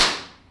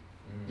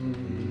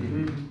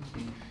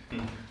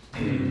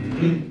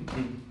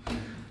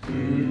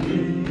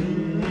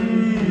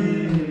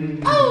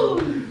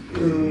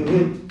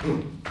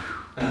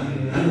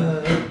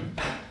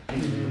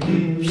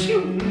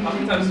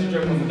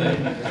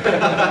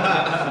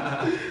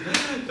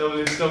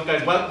Lovely stuff,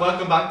 guys.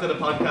 Welcome back to the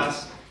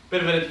podcast.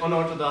 Bit of an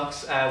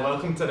unorthodox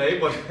welcome today,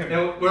 but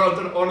we're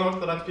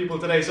unorthodox people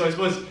today. So I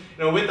suppose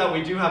with that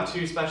we do have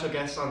two special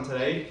guests on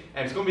today,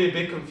 and it's going to be a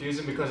bit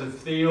confusing because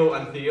it's Theo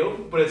and Theo,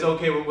 but it's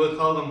okay. We'll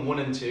call them 1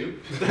 and 2.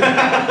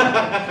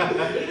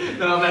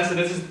 No, I'm messing.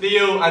 This is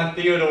Theo and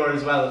Theodore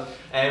as well.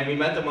 And we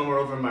met them when we were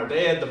over in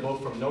Marbella. They're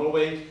both from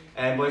Norway.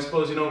 But I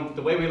suppose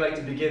the way we like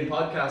to begin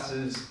podcasts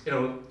is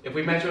if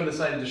we met you on the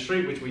side of the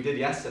street, which we did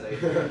yesterday,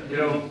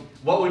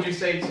 what would you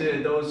say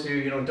to those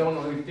who don't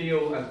know who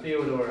Theo and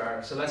Theodore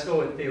are? So let's go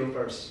with Theo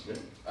first.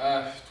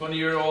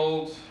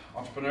 20-year-old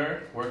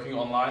entrepreneur working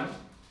online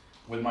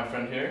with my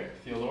friend here,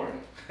 Theodore,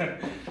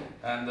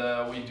 and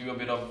we do a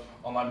bit of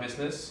online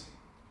business.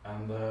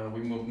 And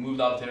we moved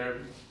out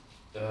here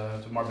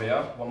to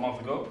Marbella 1 month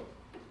ago,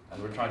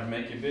 and we're trying to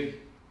make it big.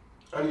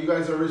 And you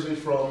guys are originally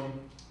from?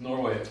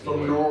 Norway.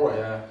 From Norway.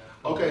 Yeah.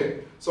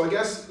 Okay, so I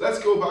guess let's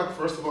go back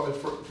first of all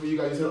for you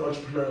guys as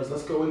entrepreneurs.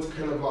 Let's go into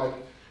kind of like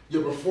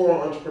your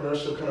before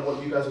entrepreneurship, kind of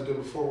what you guys were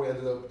doing before we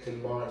ended up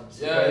in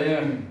Mars.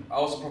 Yeah. I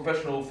was a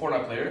professional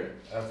Fortnite player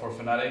for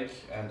Fnatic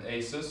and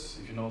Aces.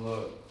 If you know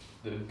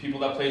the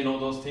people that play know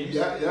those teams.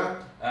 Yeah.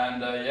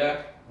 And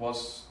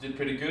did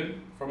pretty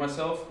good for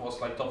myself. Was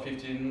like top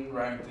 15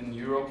 ranked in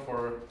Europe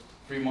for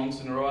 3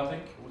 months in a row, I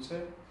think I would say.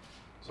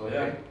 So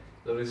yeah.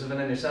 Lovely stuff. And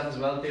then yourself as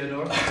well,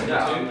 Theodore?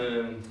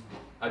 Yeah,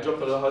 I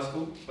dropped out of high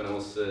school when I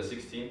was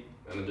 16,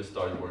 and I just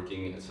started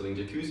working at selling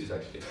jacuzzis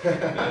actually.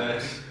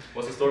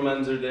 Was a store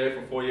manager there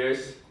for 4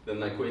 years,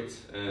 then I quit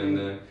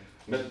and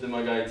met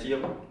my guy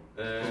Theo.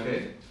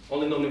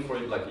 Only known him for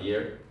like a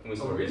year, and we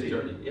started the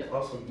journey. Yeah.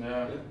 Awesome.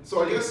 Yeah.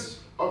 So I guess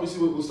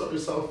obviously we'll start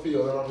yourself,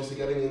 Theo, and obviously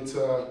getting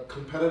into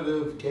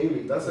competitive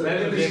gaming. That's an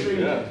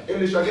industry.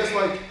 I guess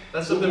like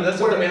that's something we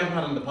haven't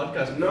had on the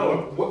podcast before.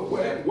 No.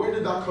 Where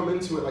did that come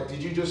into it? Like,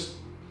 did you just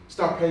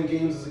start playing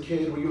games as a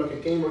kid? Were you like a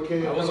gamer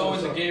kid? I was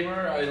always a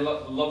gamer. I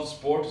love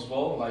sport as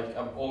well. Like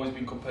I've always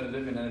been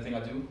competitive in anything I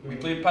do. Mm-hmm. We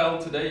played paddle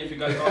today, if you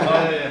guys don't know.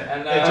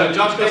 And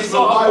Josh got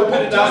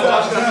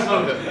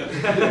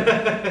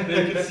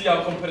competitive. You can see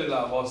how competitive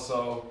I was.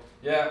 So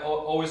yeah,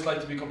 always like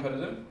to be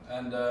competitive.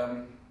 And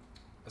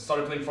I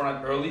started playing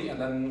Fortnite early, and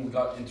then we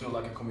got into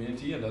like a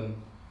community, and then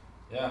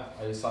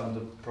I signed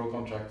the pro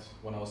contract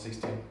when I was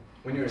 16.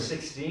 When you were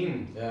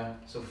 16? Yeah.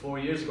 So 4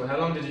 years ago. How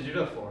long did you do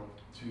that for?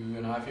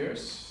 2.5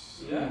 years.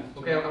 Yeah.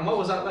 Okay, and what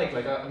was that like?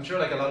 Like I'm sure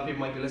like a lot of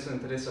people might be listening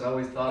to this and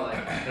always thought like,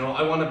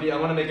 I want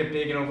to make it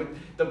big.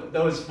 With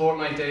those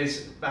Fortnite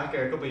days back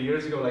a couple of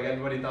years ago, like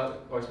everybody thought,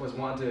 or I suppose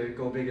wanted to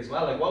go big as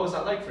well. Like what was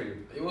that like for you?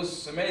 It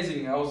was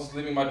amazing. I was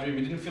living my dream.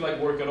 It didn't feel like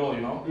work at all. I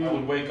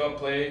would wake up,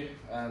 play,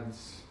 and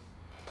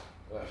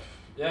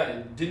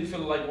it didn't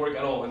feel like work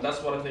at all. And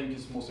that's what I think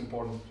is most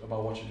important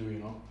about what you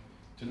do.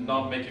 To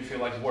not make it feel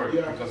like work,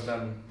 because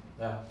then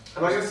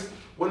And I guess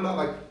when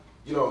that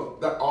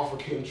that offer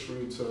came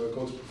true to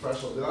go to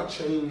professional, did that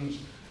change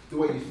the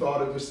way you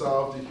thought of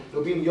yourself?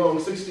 Being young,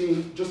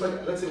 16, just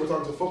like, let's say we're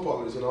talking to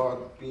footballers,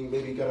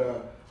 maybe get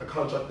a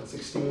contract at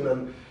 16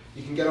 and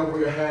you can get over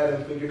your head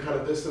and think you're kind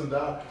of this and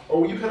that,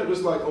 or were you kind of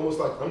just like, almost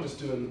like, I'm just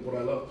doing what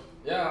I love?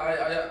 Yeah,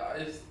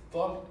 I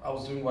thought I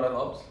was doing what I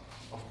loved,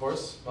 of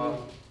course, but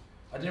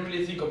I didn't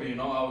really think of it,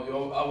 I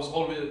was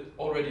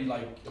already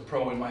like a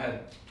pro in my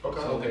head.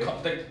 Okay. So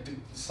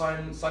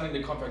signing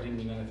the contract didn't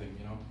mean anything,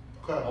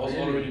 Okay. I was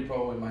already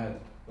pro in my head.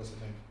 That's the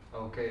thing.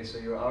 Okay, so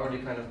you're already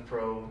kind of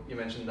pro. You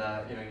mentioned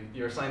that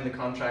you're signing the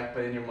contract,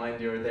 but in your mind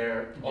you're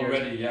there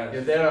already. Yeah,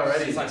 you're there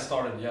already. Since I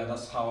started,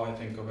 that's how I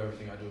think of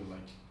everything I do.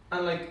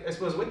 And I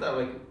suppose with that,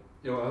 I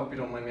hope you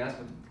don't mind me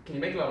asking, but can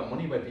you make a lot of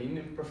money by being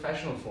a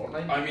professional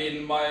Fortnite? I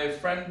mean, my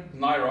friend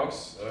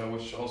Nyrox,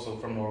 which also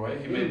from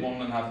Norway, he made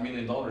 $1.5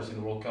 million in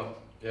the World Cup.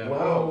 Yeah.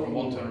 Wow. From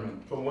one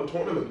tournament. From one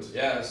tournament.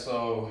 Yeah.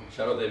 So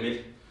shout out Emil.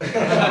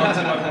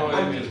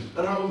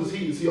 And how old is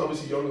he? Is he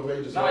obviously young of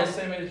age as well? No, he's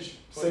same age.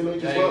 Same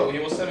age as well? He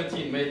was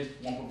 17, made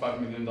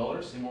 $1.5 million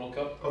in World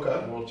Cup.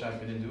 Okay. World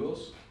champion in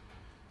duos.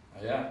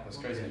 That's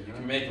crazy. You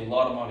can make a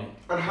lot of money.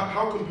 And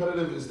how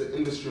competitive is the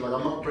industry? Like,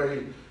 I'm not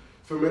very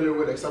familiar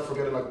with, except for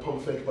getting like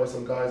pump faked by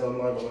some guys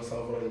online by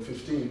myself when I'm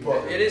 15.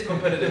 But it is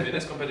competitive. It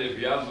is competitive.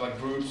 You have like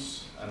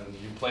groups, and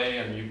you play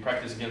and you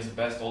practice against the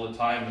best all the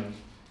time, and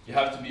you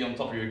have to be on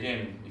top of your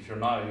game. If you're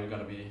not, you're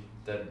gonna be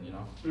dead.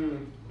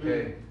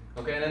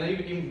 Okay, and then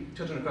even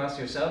touching across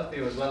to yourself,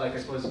 Theo, as well, like I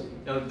suppose,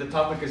 the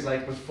topic is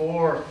like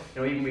before,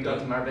 even we got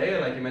to Marbella,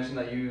 like you mentioned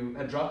that you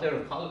had dropped out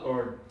of college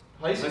or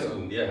high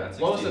school. Yeah, at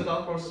 16. What was the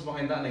thought process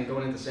behind that and then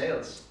going into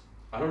sales?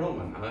 I don't know,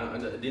 man. I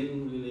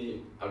didn't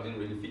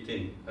really fit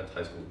in at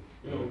high school.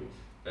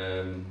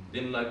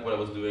 Didn't like what I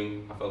was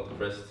doing. I felt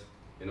depressed.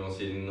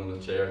 Sitting on a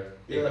chair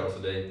 8 hours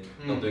a day,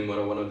 not doing what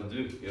I wanted to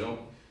do.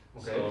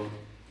 Okay. So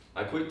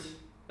I quit.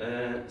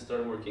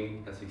 Started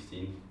working at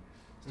 16.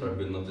 Started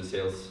building up the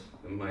sales,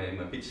 my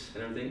pitch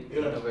and everything.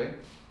 Yeah. Okay.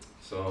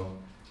 So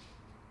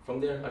from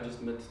there, I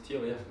just met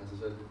Theo. Yeah, as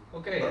I said.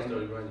 Okay. I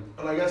started grinding.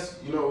 And I guess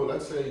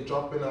let's say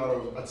dropping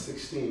out at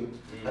 16,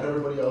 and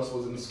everybody else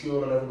was in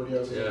school, and everybody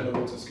else was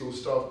into school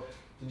stuff.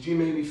 did you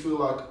maybe feel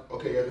like,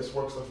 okay, yeah, this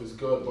work stuff is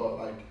good, but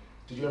like,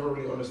 did you ever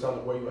really understand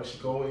like, where you're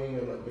actually going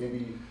and like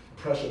maybe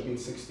pressure of being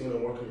 16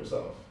 and working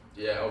yourself?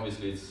 Yeah,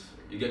 obviously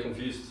you get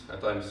confused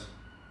at times,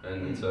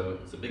 and it's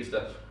a big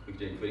step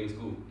quitting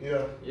school.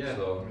 Yeah. Yeah.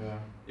 So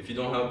if you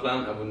don't have a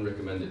plan, I wouldn't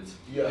recommend it.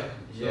 Yeah.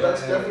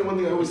 That's definitely one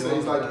thing I always say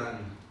is like,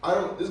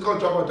 this is called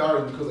drop out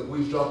diary because like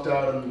we've dropped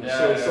out and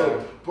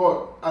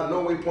but at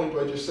no way point do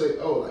I just say,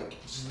 oh, like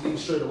just leave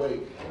straight away.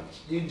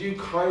 You do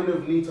kind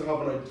of need to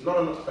have an idea.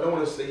 I don't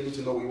want to say you need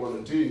to know what you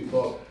want to do,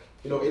 but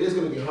you know it is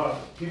going to be hard.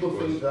 People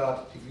think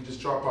that if you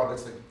just drop out,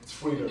 it's like it's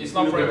freedom. It's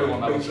not for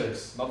everyone, I would say.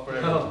 Not for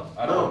everyone.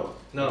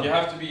 No. You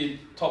have to be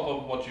top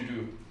of what you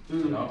do.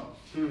 You know.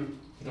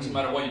 It doesn't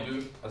matter what you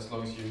do, as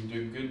long as you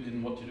do good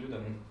in what you do,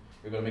 then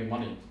you're gonna make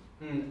money.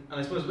 And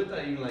I suppose with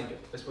that, even like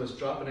I suppose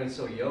dropping out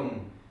so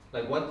young,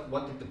 like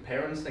what did the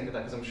parents think of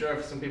that? Because I'm sure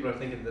if some people are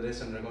thinking of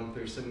this and they're going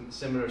through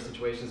similar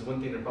situations,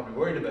 one thing they're probably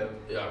worried about.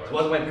 Yeah, right. So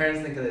what do my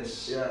parents think of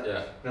this?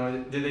 Yeah. You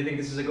know, did they think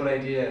this is a good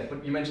idea?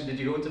 But you mentioned, did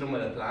you go to them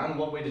with a plan?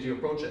 What way did you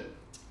approach it?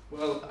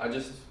 Well, I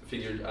just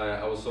figured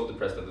I was so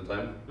depressed at the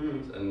time,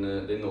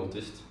 and they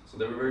noticed, so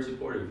they were very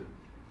supportive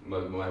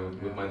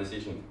with my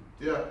decision.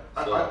 Yeah,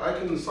 so I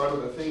can side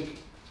with it. I think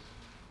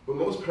with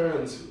most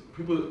parents,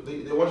 people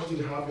they want you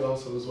to be happy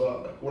also as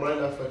well. Like when I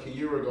left like a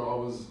year ago, I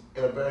was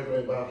in a very,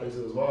 very bad place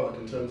as well. Like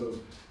in terms of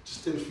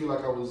just didn't feel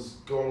like I was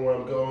going where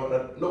I'm going.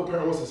 And no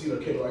parent wants to see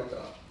their kid like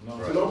that. No,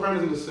 so no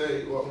parent is going to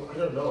say, well, I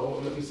don't know.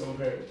 Maybe some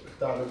parent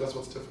that and that's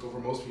what's difficult for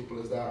most people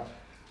is that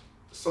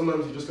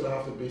sometimes you're just gonna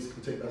have to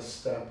basically take that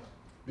step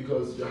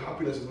because your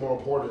happiness is more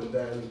important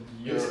than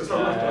it's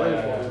not worth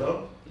dying for, you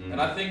know. And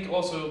I think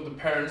also the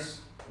parents,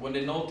 when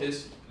they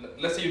notice,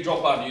 let's say you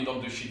drop out and you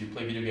don't do shit, you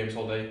play video games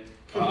all day.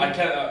 I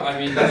can't. I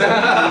mean,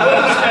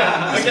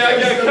 let's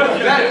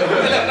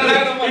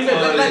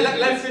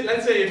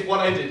say it's what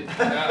I did.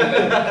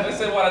 Let's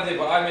say what I did,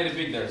 but I made it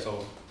big there.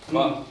 So,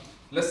 but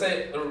let's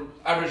say an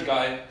average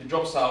guy, he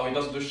drops out, he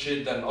doesn't do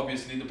shit, then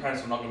obviously the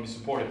parents are not going to be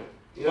supportive.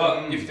 Yeah.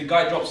 But if the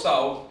guy drops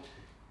out,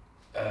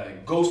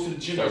 goes to the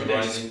gym every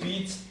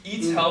day,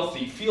 eats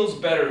healthy, feels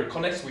better,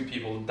 connects with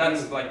people.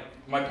 That's like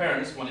my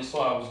parents, when they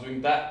saw I was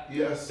doing that,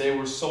 they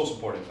were so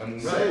supportive, and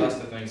that's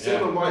the thing.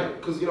 Same with mine,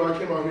 because you know I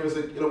came out here and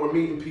said, you know, we're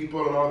meeting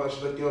people and all that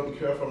shit, like, you know, be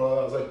careful and all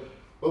that. I was like,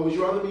 well, would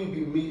you rather me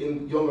be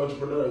meeting young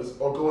entrepreneurs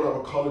or going out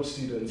with college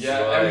students? Yeah,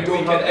 every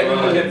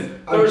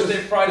weekend, Thursday,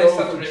 Friday,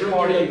 Saturday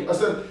party. I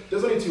said,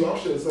 there's only two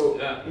options, so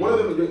one of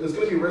them, there's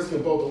going to be risk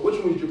in both, but which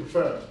one would you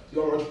prefer?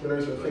 Young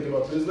entrepreneurs who are thinking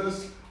about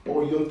business,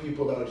 or young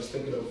people that are just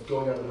thinking of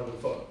going out and having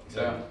fun?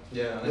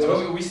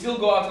 So we still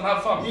go out and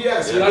have fun.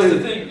 Yes, that's the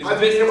thing. I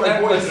think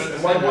my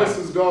voice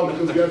is gone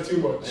because we have too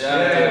much.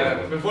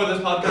 Before this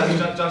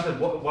podcast, Josh said,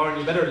 Warren,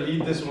 you better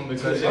lead this one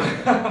because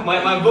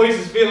my voice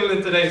is feeling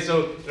it today.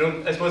 So, you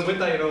know, I suppose with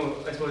that, you know,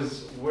 I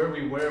suppose where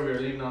we were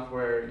leaving off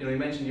where, you know, you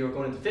mentioned you were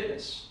going into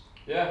fitness.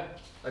 Yeah.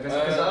 Like I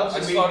started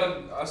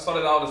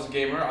out as a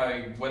gamer.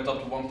 I went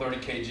up to 130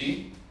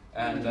 kg.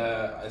 And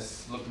I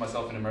looked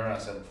myself in the mirror and I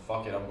said,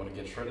 fuck it, I'm going to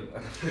get shredded.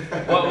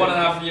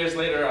 1.5 years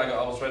later,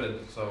 I was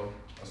shredded. So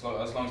as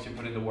long as you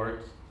put in the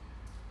work,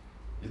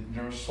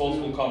 the results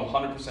will come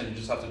 100%. You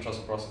just have to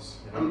trust the process.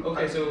 You know?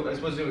 Okay, so I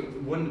suppose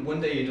one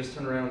day you just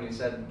turned around and you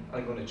said,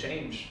 I'm going to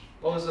change.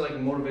 What was the like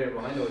motivator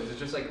behind it? Was it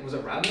just like, was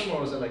it random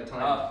or was it like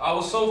time? I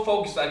was so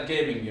focused at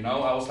gaming, you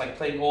know. I was like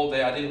playing all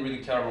day. I didn't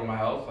really care about my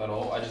health at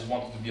all. I just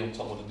wanted to be on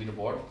top of the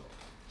leaderboard.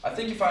 I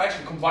think if I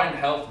actually combined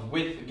health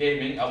with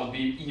gaming, I would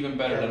be even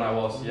better than I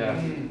was.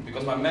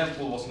 Because my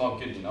mental was not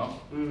good, you know.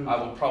 I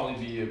would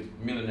probably be a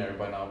millionaire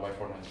by now by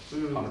Fortnite,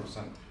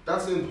 100%.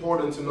 That's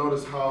important to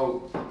notice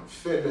how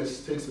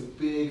fitness takes a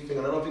big thing,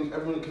 and I don't think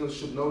everyone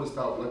should notice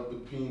that, like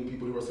between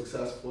people who are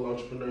successful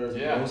entrepreneurs.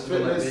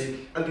 Fitness,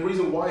 and the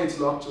reason why it's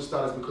not just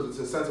that is because it's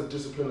a sense of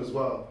discipline as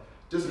well.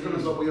 Discipline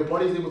is not where your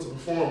body is able to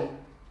perform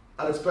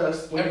at its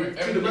best when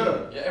you do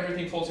better. Yeah,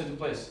 everything falls into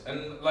place,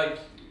 and like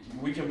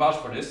we can vouch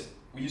for this.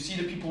 You see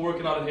the people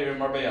working out here in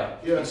Marbella.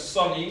 It's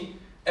sunny.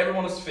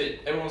 Everyone is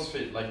fit.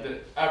 Like the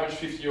average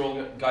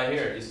 50-year-old guy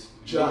here is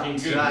looking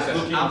good.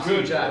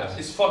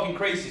 It's fucking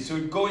crazy. So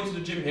you go into the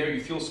gym here, you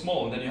feel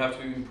small, and then you have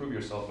to improve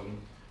yourself and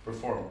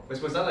perform. I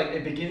suppose that like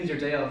it begins your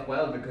day off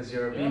well because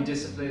you're being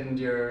disciplined.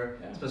 You're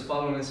I suppose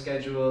following a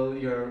schedule.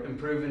 You're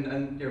improving,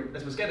 and you're I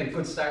suppose getting a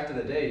good start to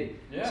the day.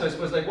 So I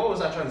suppose like what was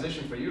that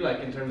transition for you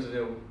like in terms of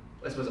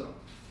I suppose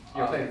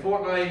you're playing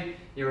Fortnite.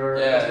 You're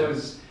I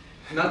suppose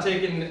not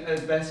taking as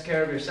best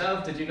care of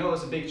yourself. Did you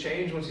notice a big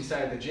change once you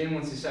started the gym,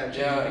 once you started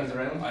changing things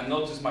around? I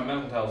noticed my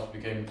mental health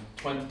became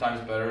 20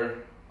 times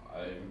better.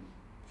 I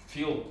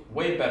feel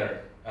way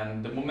better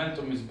and the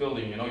momentum is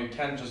building, you know. You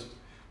can't just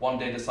one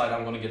day decide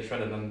I'm going to get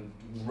shredded and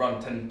run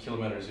 10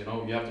 kilometers, you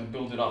know. You have to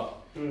build it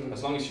up.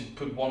 As long as you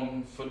put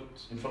one foot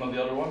in front of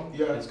the other one,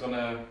 it's going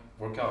to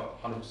work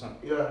out 100%.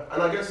 Yeah,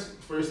 and I guess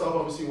for yourself,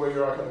 obviously where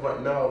you're at kind of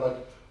right now, like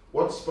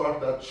what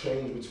sparked that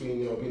change between,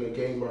 you know, being a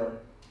gamer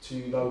to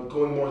now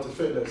going more into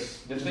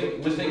fitness? The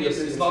thing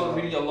is, it's not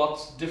really a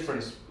lot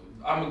difference.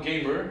 I'm a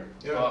gamer,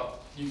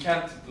 but you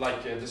can't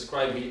like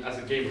describe me as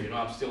a gamer. You know,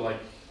 I'm still like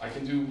I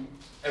can do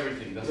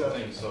everything. That's the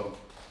thing. So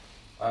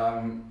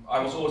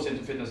I was always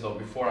into fitness though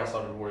before I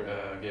started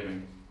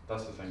gaming.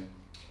 That's the thing.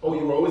 Oh,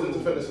 you were always into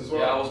fitness as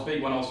well? Yeah, I was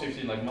big when I was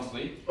 15, like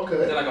muscly. Okay.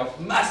 Then I got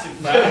massive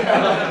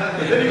fat.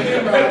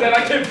 Then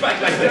I came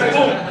back like this.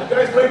 Boom. The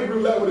guy's playing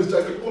roulette with his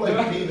jacket, like, oh,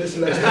 like, be this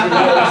next thing.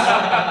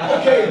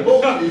 Okay,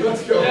 both of you,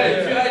 let's go. Yeah,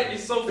 if you like,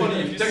 it's so funny.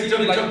 If you see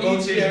me, like,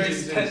 each year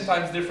is changes. 10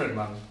 times different,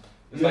 man.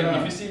 It's like,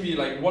 if you see me,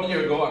 like, 1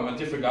 year ago, I'm a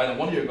different guy, then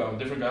 1 year ago, I'm a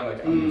different guy.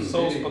 Like, I'm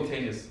so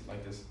spontaneous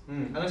like this.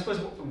 And I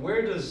suppose,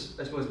 where does,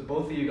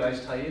 both of you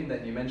guys tie in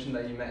then? You mentioned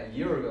that you met a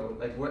year ago.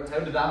 Like, how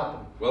did that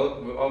happen?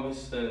 Well, we've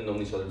always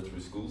known each other through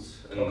schools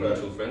and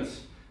mutual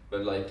friends,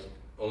 but like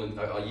only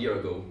a year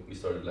ago we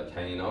started like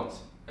hanging out,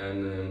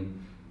 and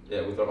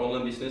yeah, with our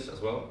online business as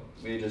well,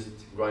 we just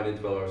grinded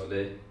 12 hours a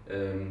day,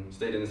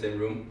 stayed in the same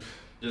room,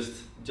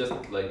 just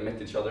like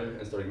met each other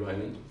and started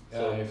grinding. Yeah,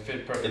 So it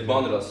fit perfectly. it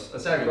bonded us.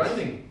 Sorry,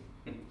 grinding.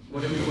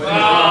 What do you mean? What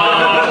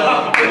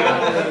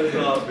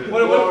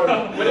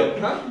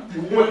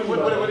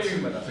What do you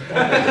mean by that?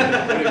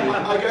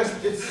 I guess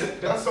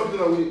that's something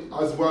that we,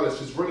 as well, it's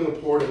just really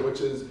important, which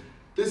is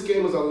this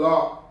game is a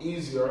lot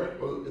easier.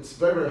 Well, it's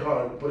very, very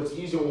hard, but it's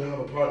easier when you have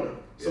a partner.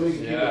 Somebody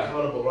can keep you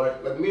accountable,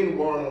 right? Like me and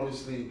Warren,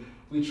 obviously,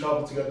 we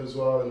travel together as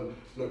well, and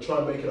try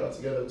and make it out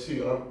together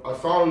too. And I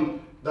found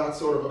that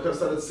sort of, I kind of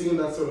started seeing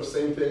that sort of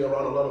same thing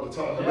around a lot of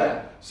the time. I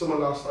met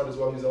someone last night as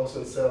well, he's also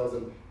in sales,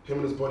 and him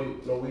and his buddy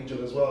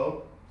Norwegian as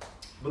well,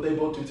 but they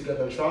both do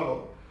together and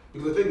travel.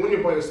 Because I think when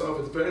you're by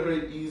yourself, it's very,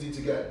 very easy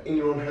to get in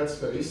your own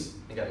headspace.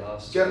 You get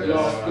lost. Get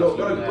lost.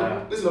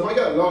 Yeah. Listen, if I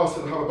get lost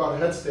and have a bad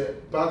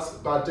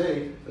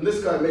day, and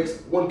this guy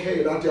makes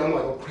 1K that day, I'm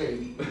like,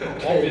 okay.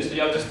 Obviously,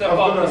 you have to step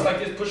up. It's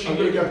like it's pushing I'm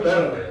gonna you. get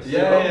better.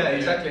 Yeah,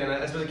 exactly. And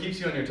I suppose it keeps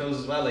you on your toes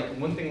as well. Like,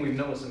 one thing we've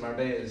noticed in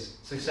Marbella is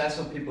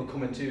successful people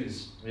come in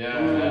twos.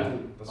 Yeah,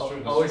 that's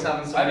true. Always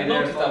having I somebody didn't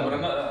there. notice that, but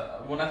I'm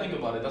not, when I think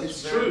about it, that's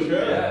It's very true,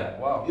 yeah.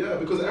 Wow. Yeah,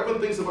 because everyone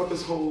thinks about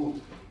this whole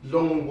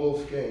lone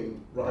wolf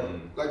game, right?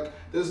 Like,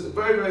 there's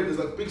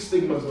like big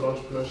stigmas with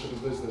entrepreneurship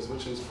and business,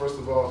 which is, first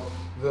of all,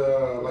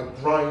 the like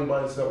grind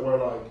mindset where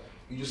like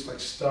you just like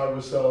starve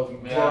yourself, you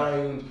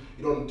grind,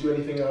 you don't do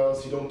anything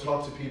else, you don't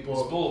talk to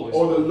people,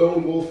 or the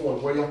lone wolf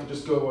one where you have to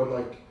just go and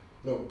like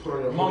put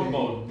on your monk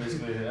mode,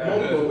 basically.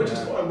 Monk mode, which is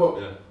fine,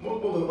 but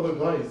monk mode with other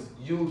guys,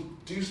 you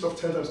do stuff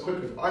 10 times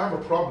quicker. If I have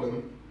a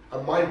problem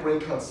and my brain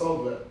can't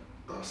solve it,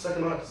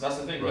 second eyes. That's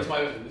the thing.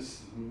 Right.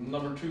 It's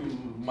number two,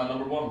 my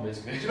number one,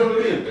 basically. Do you know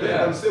what I mean?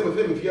 Yeah. I'm same with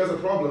him. If he has a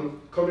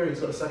problem, come here. He's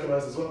got a second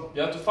eyes as well.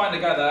 You have to find a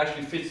guy that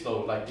actually fits,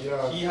 though. Like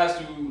he has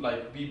to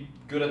like be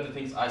good at the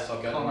things I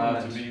suck at, and I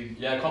have to be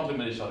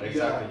complement each other.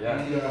 Exactly.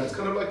 Yeah. It's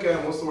kind of like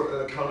what's the word?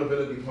 An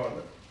accountability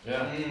partner.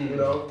 Yeah. You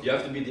know. You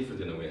have to be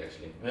different in a way,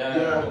 actually.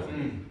 Yeah.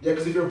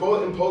 Because if you're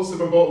both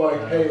impulsive and both like,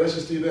 hey, let's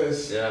just do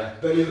this.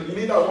 Then you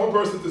need that one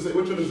person to say,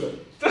 which one is it?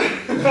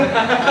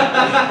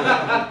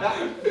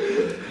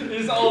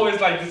 He's always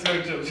like this.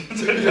 Every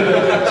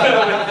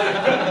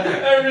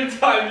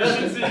time you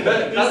should see.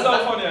 It's so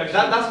funny actually.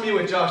 That's me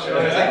with Josh.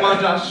 Right? It's like, come on,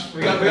 Josh.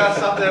 We got to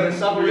stop there and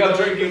stop. We got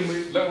drinking.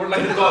 We're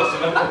like the dogs, you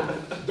know.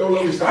 Don't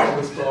let me start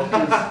with this, bro.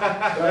 Please.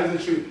 That is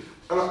the truth.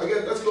 And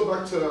again, let's go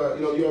back to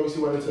you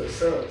obviously went into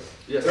sales.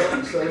 Yes.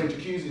 Selling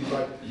jacuzzis,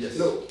 like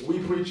we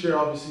preach here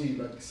obviously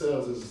like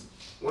sales is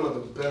one of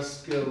the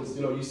best skills.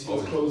 You see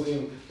us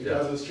closing the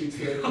guys on the streets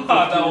today.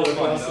 That was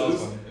funny.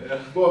 Yeah.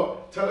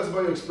 But tell us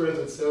about your experience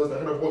at sales and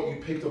kind of what you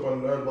picked up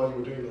and learned while you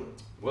were doing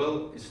that.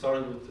 Well, it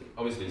started with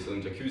obviously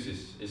selling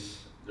jacuzzis.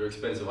 They're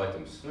expensive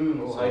items.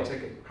 High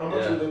ticket. How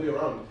much will they be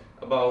around?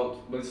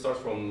 It starts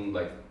from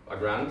like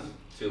 $1,000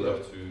 till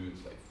up to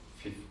like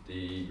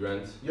 50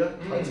 grand. Yeah,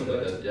 something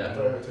like that. Yeah.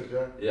 Very high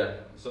ticket. Yeah.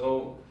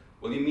 So,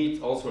 well, you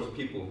meet all sorts of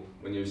people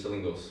when you're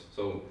selling those.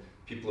 So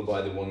people who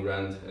buy the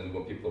 $1,000 and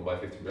people who buy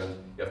 50 grand,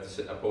 you have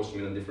to approach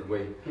them in a different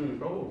way.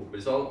 But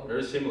it's all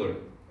very similar,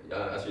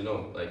 as you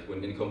know. Like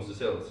when it comes to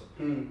sales,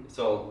 it's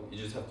all you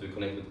just have to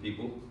connect with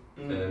people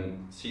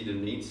and see their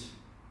needs,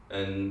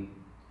 and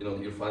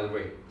you'll find a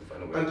way.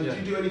 And did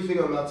you do anything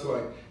on that to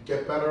like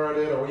get better at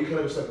it, or were you kind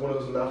of just like one of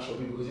those natural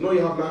people? Because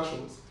you have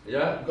naturals.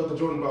 Yeah. You got the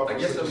Jordan Bar. I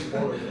guess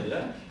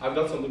yeah. I've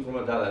got something from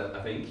my dad,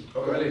 I think.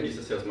 Okay. Really? He's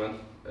a salesman.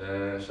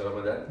 Shout out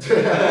my dad.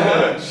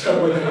 Shout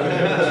out my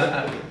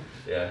dad.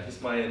 Yeah, he's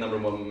my number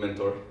one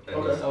mentor.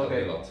 And he's helped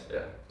me a lot.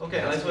 Yeah. Okay,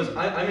 and I suppose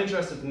I'm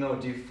interested to know,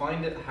 do you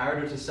find it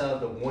harder to sell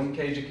the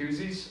 1K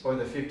jacuzzis or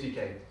the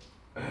 50K?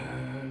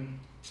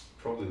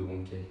 Probably the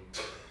 1K.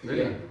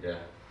 Really? Yeah.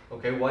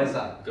 Okay, why is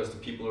that? Because the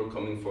people who are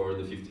coming for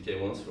the 50K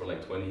ones, or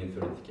like 20 and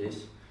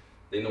 30Ks,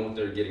 they know what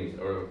they're getting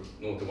or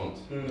know what they want.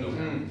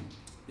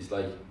 It's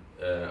like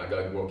a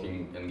guy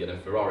walking and getting a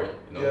Ferrari.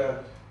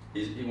 Yeah.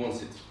 He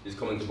wants it. He's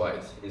coming to buy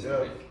it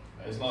instantly. Yeah.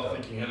 He's not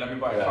thinking, hey, let me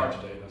buy a car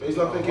today. He's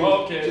not thinking,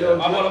 okay,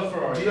 I want a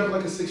Ferrari. Do you have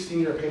like a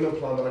 16-year payment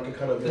plan that I can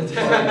kind of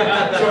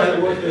try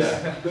to work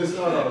this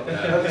out?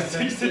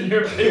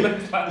 16-year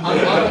payment plan. On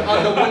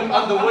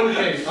the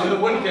 1K. On the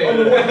 1K.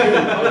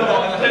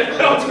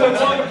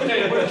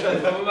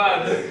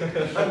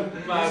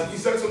 Mad. You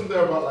said something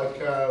there about like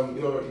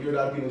your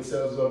dad being in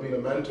sales as well, being a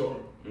mentor.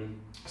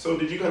 So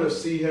did you kind of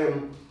see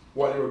him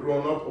while you were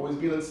growing up, always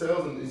been in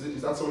sales, and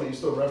is that something that you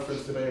still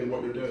reference today in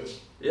what you're doing?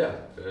 Yeah,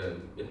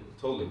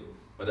 totally.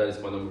 My dad is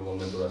my number one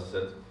mentor, as I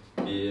said.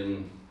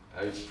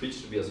 I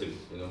preach to be a civil,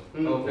 you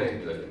know.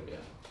 Okay. Yeah.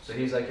 So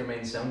he's like your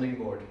main sounding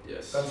board.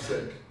 Yes. That's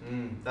sick.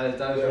 That is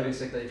Yeah. really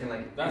sick that you can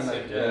like. That's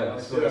like, sick, yeah.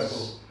 That's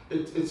Yes. cool.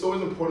 It's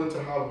always important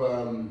to have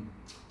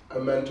a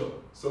mentor,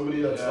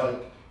 somebody that's Yeah. like,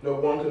 you know,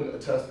 one can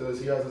attest to this.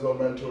 He has his own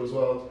mentor as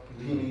well.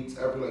 He Mhm. meets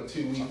every like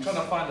 2 weeks. I'm trying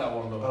to find that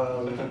one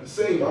though.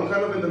 Same. I'm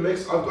kind of in the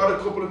mix. I've got a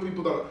couple of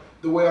people that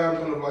the way I'm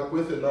kind of like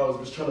with it now is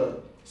just trying to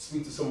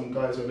speak to some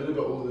guys who are a little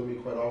bit older than me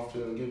quite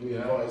often and give me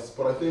Yeah. advice.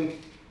 But I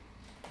think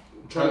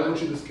trying to go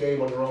through this game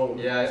on your own.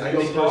 Yeah, as a I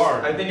young think, person-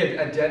 hard. I think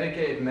a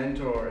dedicated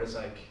mentor is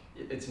like,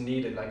 it's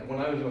needed. Like when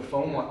I was with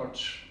Phone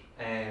Watch,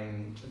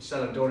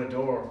 selling door to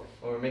door,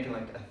 we were making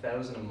like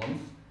 1,000 a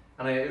month.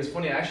 And it was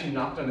funny, I actually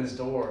knocked on his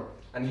door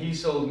and he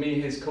sold me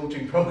his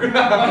coaching program.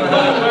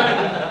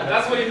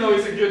 That's when you know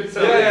he's a good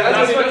seller.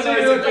 that's when when you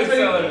you know know he's a good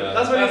seller.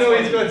 That's when you That's know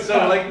when- he's good.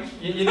 So like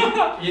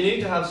you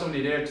need to have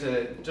somebody there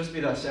to just be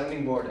that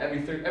sounding board every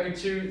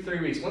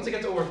 2-3 weeks. Once it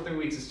gets over 3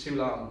 weeks, it's too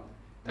long.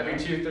 Every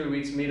 2-3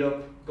 weeks, meet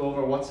up, go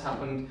over what's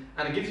happened,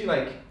 and it gives you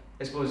like,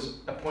 I suppose,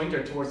 a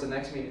pointer towards the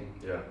next meeting.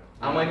 Yeah.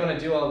 Am I going to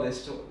do all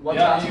this? What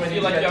Yeah, tasks you do I need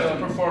feel like to you get have to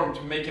done? perform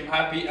to make him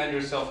happy and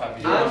yourself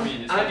happy. You know what I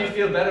mean? It's And you like-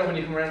 feel better when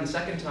you come around the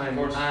second time,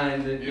 Of course.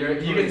 and You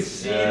you can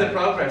see yeah. the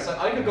progress. Like,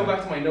 I could go Yeah.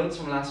 back to my notes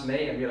from last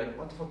May and be like,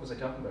 what the fuck was I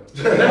talking about?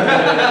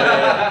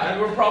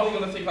 And we're probably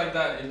gonna think like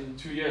that in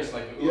 2 years.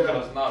 Like look at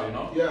Yeah. us now, you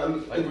know. Yeah,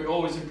 and Like we're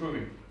always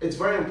improving. it's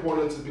very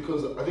important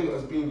because I think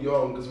as being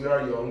young, because we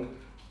are young,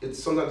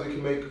 it's sometimes we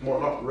can make more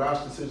not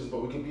rash decisions,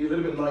 but we can be a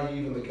little bit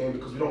naive in the game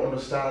because we don't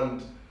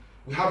understand.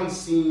 We haven't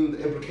seen the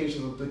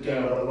implications of the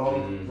game Yeah. at a long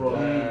Mhm. run.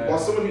 Yeah. While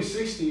someone who's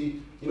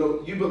 60, you know,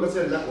 you build, let's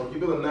say a network. You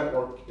build a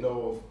network,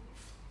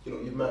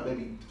 you've met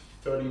maybe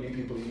 30 new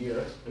people a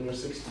year, and you're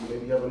 60.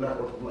 Maybe you have a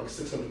network of like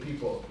 600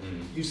 people.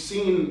 You've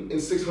seen in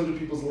 600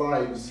 people's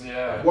lives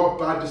Yeah. what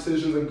bad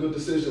decisions and good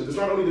decisions. It's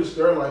not only just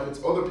their life; it's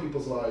other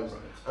people's lives,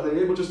 and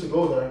they're able just to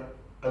go there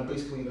and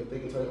basically like they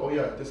can tell you, oh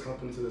yeah, this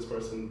happened to this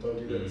person. Don't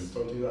do this.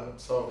 Don't do that.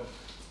 So,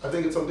 I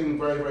think it's something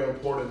very, very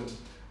important.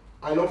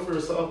 I know for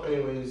yourself,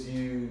 anyways.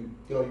 You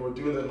were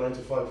doing the 9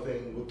 to 5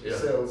 thing with Yeah.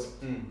 sales,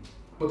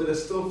 but did it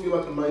still feel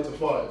like a 9 to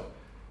 5?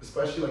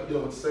 Especially like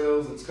with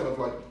sales, it's kind of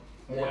like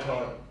more Yeah.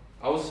 time.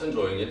 I was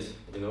enjoying it,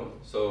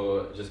 so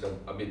it just got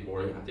a bit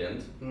boring at the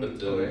end.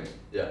 But Okay.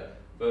 yeah,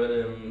 but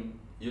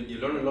you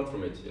learn a lot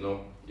from it.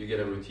 You get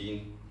a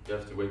routine. You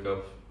have to wake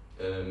up,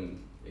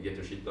 you get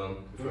your shit done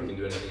before you can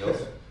do anything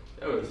else.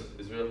 Yeah,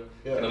 it's real.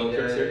 Yeah. Can I not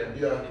curse here?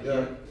 Yeah.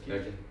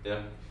 Okay.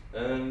 Yeah.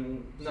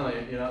 No,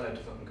 you're not allowed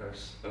to fucking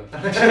curse.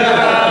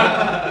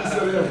 He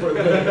said it for a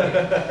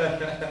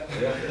minute.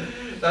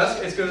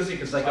 Yeah. It's good to see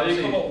because like How do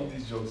you obviously come up with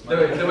these jokes, the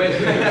man?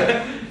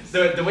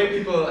 way the way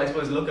people I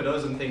suppose look at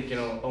us and think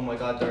oh my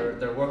god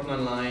they're working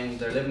online,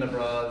 they're living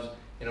abroad,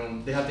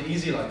 they have the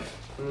easy life.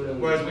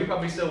 Whereas we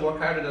probably still work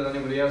harder than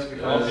anybody else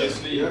because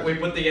Obviously. Yeah. we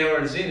put the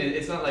hours in.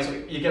 It's not like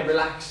you get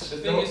relaxed. The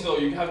thing is though,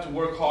 you have to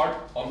work hard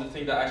on the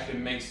thing that actually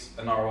makes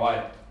an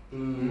ROI.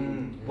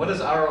 What does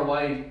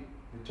ROI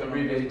Return on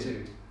abbreviate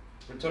investment.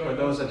 to? Return For on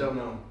those that investment.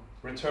 don't know,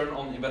 Return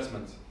on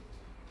investment.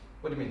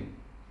 what do you mean?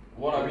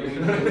 What I mean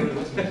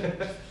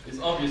it's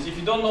obvious. If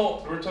you don't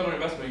know return on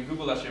investment, you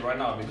Google that shit right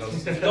now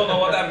because if you don't know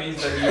what that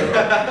means, then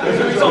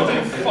you're doing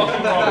something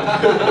fucking wrong.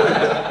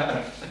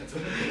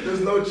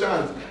 There's no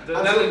chance.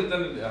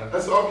 Yeah.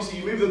 And so obviously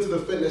you moved into the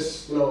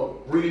fitness,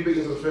 really big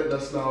into the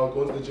fitness now,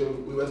 going to the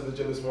gym. We went to the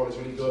gym this morning,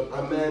 it's really good.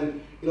 And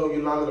then, you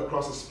landed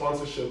across a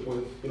sponsorship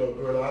with,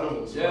 Gorilla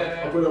Animals. Yeah, right?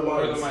 yeah. Or Gorilla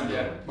Minds. Gorilla Mind,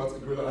 yeah. That's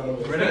Gorilla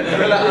Animals. Gorilla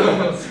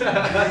animals.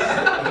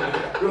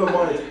 Gorilla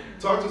Minds.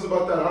 Talk to us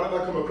about that. How did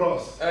that come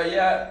across? I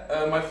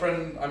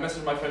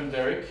messaged my friend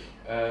Derek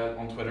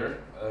on Twitter.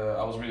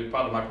 I was really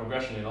proud of my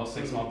progression,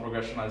 6-month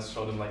progression. I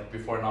showed him like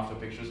before and after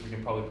pictures. We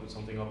can probably put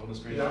something up on the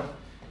screen Yeah.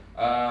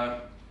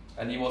 now.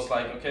 And he was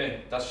like,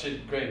 okay, that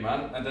shit great,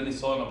 man. And then he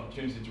saw an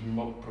opportunity to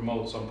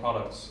promote some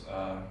products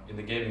in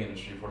the gaming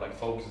industry for like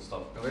Focus and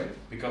stuff. Okay.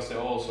 Because they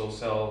also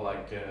sell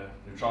like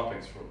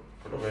nootropics for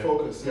the brain.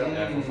 Focus, yeah.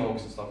 Yeah, for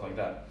Focus and stuff like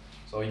that.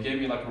 So he gave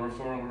me like a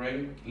referral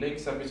link,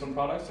 sent me some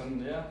products,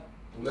 and yeah.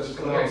 Let's just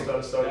Okay. come out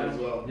and start Yeah. as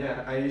well.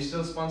 Yeah, are you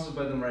still sponsored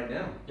by them right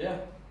now? Yeah.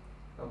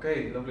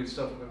 Okay, lovely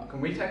stuff. Can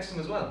we text them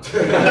as well? We'll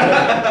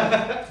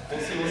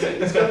see.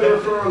 It's got the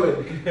referral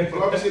link.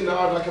 But obviously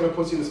now that kind of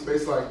puts you in a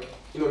space like,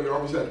 you're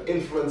obviously like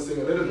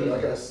influencing a little bit,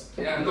 I guess.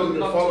 Yeah, Because not, you're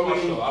not too much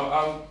following. though.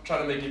 I'm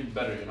trying to make it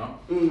better,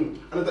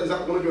 And is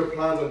that one of your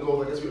plans and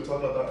goals? I guess we were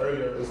talking about that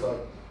earlier. Is like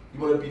you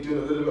want to be doing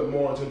a little bit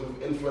more in terms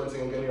of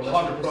influencing and getting your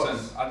message 100%.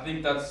 across. I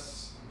think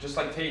that's just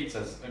like Tate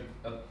says,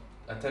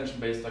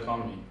 attention-based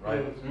economy,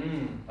 right?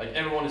 Like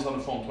everyone is on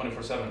the phone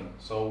 24/7.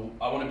 So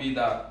I want to be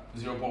that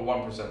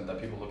 0.1%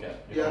 that people look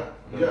at. You know?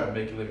 And then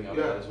make a living out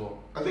of that as well.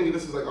 I think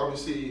this is like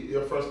obviously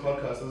your first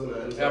podcast, isn't it?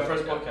 It's Yeah, like,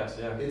 first podcast.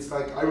 Yeah. It's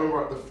like I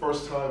remember the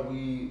first time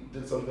we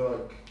did something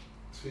like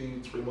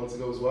 2-3 months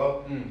ago as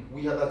well.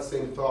 We had that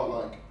same thought,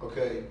 like,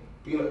 okay,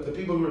 the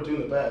people who are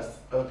doing the best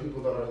are the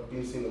people that are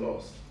being seen the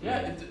most.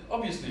 Yeah,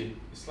 obviously,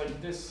 it's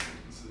like this.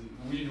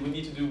 We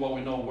need to do what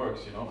we know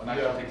works, you know, and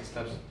actually take the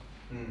steps.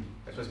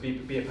 I suppose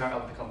be a part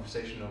of the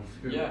conversation of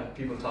who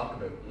people talk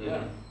about.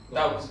 Yeah,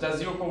 that's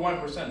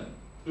 0.1%.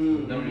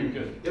 That would be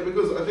good. Yeah,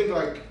 because I think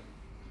like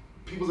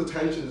people's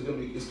attention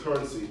is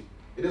currency.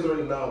 It is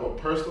already now, but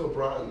personal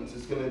brands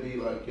is going to be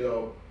like, you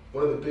know,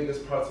 one of the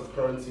biggest parts of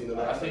currency in the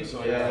next. I think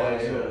so. Yeah.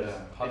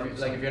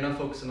 If you're not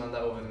focusing on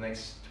that over the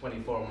next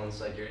 24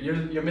 months, like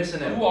you're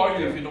missing out. Who are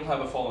you if you don't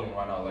have a following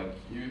right now? Like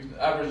you,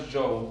 average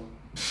Joe.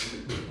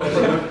 My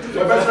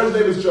best friend's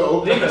name is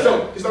Joe,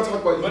 so he's not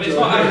talking about you. But he's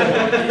not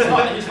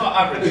average. He's not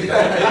average.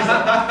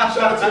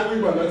 Shout out to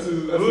Uman, that's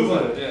his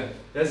name. Yeah.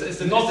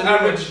 It's not an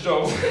average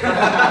Joe.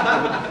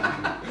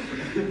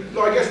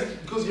 No, I guess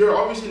because you're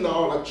obviously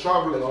now like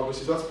traveling,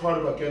 obviously, so that's part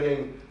of like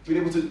being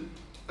able to.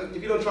 Like,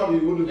 if you don't travel,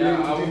 you wouldn't be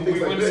able to do things like this.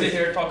 We wouldn't sit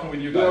here talking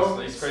with you guys.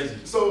 It's crazy.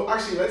 So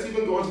actually, let's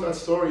even go into that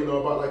story, you know,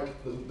 about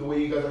like the way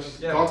you guys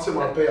actually got to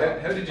Marbella.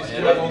 How did you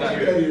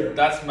get here?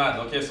 That's mad.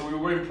 Okay, so we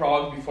were in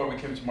Prague before we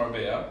came to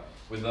Marbella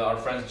with our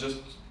friends, just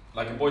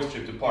like a boys'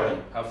 trip to party,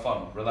 have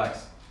fun,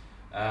 relax.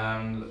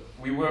 And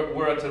we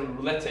were at a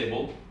roulette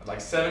table at like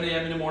 7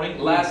 a.m. in the morning.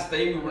 Last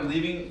day we were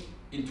leaving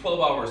in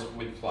 12 hours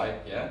with flight.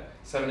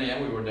 7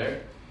 a.m. we were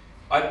there.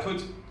 I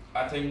put,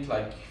 I think,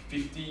 like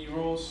 50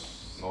 euros.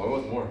 No, it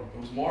was more. It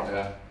was more?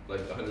 Yeah,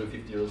 like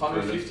 150 euros.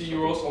 150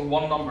 euros on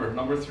one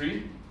number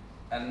 3,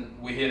 and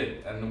we hit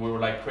it, and we were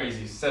like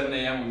crazy. 7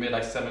 a.m. we made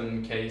like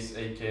 7K,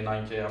 8K,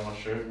 9K, I'm not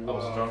sure. I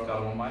was drunk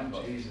out of my mind,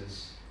 but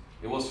Jesus.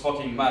 It was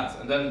fucking mad.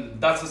 And then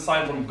that's a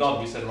sign from God,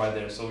 we said right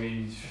there. So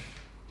he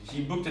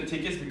booked the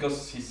tickets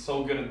because he's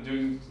so good at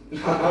doing. I'm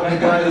the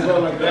guy as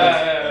well like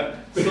that.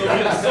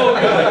 Yeah. So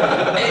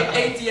good.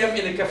 8 a.m.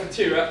 in the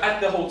cafeteria at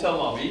the hotel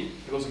lobby.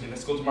 He goes, okay,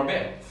 let's go to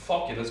Marbella.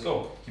 Fuck it, let's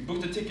go. He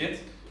booked the ticket.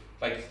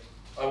 Like,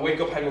 I wake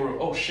up hangover.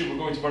 Oh shit, we're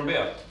going to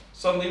Marbella.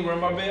 Suddenly we're in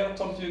Marbella.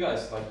 Talking to you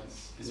guys. Like,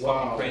 it's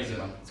fucking crazy,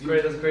 man. It's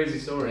great. That's a crazy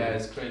story. Yeah,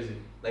 it's crazy.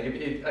 Like,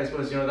 if I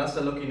suppose, you know, that's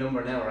the lucky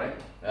number now, right?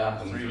 Yeah,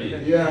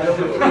 3. Yeah,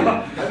 number 3.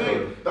 I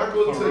think that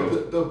goes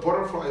to the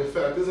butterfly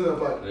effect, isn't it?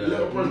 Like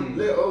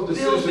little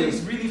decisions. Little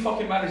things really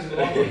fucking matters in the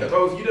long run.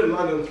 Oh, if you didn't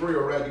land on 3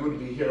 or red, you wouldn't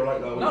be here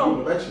right now.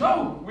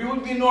 No, we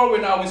would be in Norway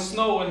now with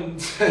snow and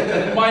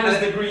minus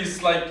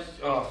degrees. Like,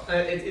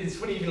 it's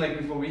funny. Even like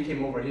before we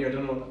came over here, I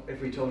don't know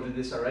if we told you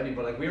this already,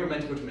 but like we were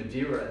meant to go to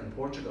Madeira in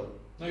Portugal.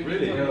 No,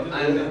 really? You know,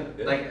 and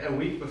like a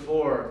week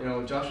before, you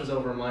know, Josh was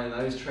over in mine, and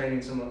I was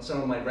training some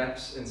of my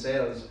reps in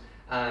sales.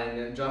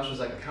 And Josh was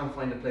like, I can't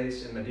find a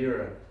place in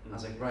Madeira. I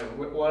was like, right,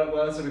 what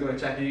else are we going to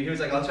check? He was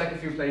like, I'll check a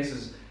few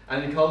places.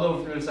 And he called over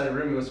from the other side of the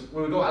room. He goes,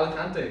 will we go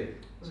Alicante? I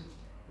was like,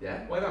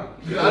 yeah, why not?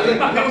 He was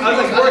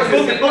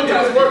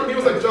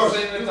like, Josh.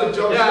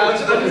 Yeah,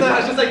 I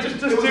was just like, just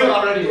do it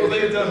already. It was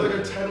like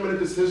a 10-minute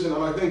decision,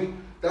 and I think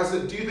that's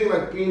it. Do you think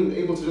like being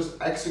able to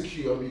just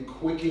execute and be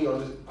quick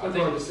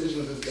on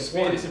decisions is important?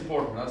 Speed is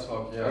important. That's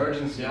what. Yeah.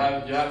 Urgency. You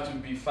have to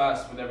be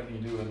fast with everything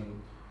you do and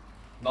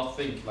not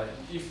think. Like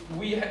if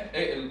we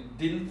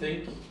didn't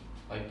think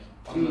like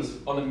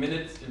on a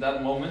minute in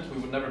that moment, we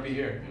would never be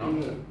here. You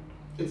know.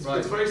 It's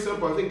very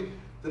simple. I think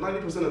the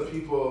 90% of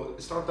people,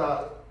 it's not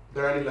that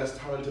they're any less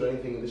talented or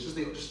anything. It's just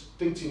they just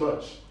think too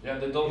much. Yeah,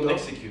 they don't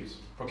execute.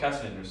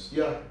 Procrastinators.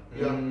 Yeah.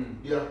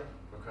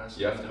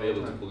 You have to be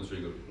able to pull the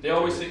trigger. They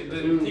always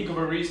think of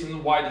a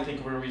reason why they think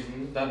of a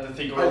reason that they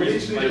think of a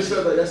reason. I literally just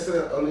said that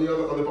yesterday on the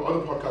other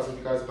podcast with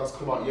you guys, if that's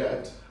come out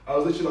yet. I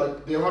was literally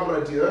like, they'll have an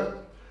idea,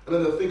 and then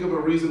they'll think of a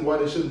reason why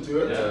they shouldn't do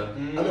it. Yeah.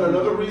 And then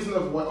another reason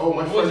of why,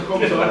 my friend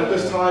comes on at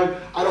this time,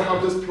 I don't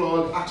have this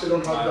plug, actually I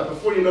don't have that.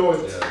 Before you know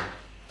it,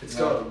 it's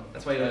gone.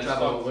 That's why you don't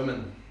travel with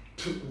women.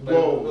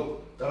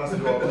 Whoa. That's a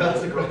go.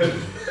 That's a go.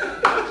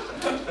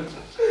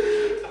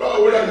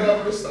 Oh, we're not gonna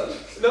have a research.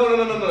 No.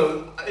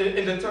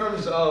 In the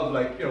terms of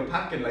like, you know,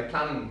 packing, like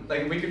planning,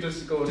 like we could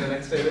just go the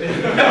next day.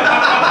 Yeah,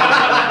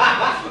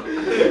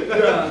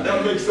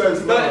 that makes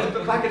sense.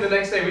 No, packing the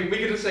next day, we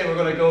could just say we're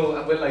gonna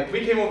go with like,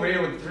 we came over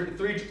here with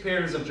three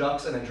pairs of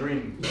jocks and a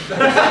dream.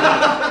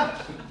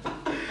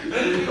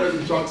 But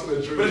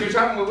if you're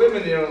traveling with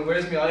women, you know,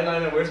 where's my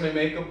eyeliner, where's my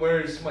makeup,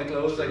 where's my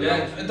clothes, like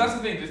and that's the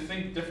thing, they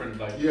think different,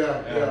 like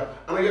yeah.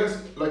 And I guess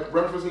like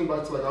referencing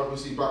back to like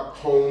obviously back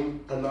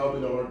home and now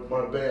being in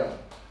Marbella,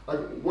 like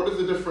what is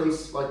the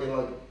difference like in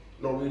like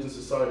Norwegian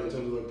society in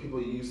terms of like people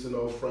you used to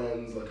know,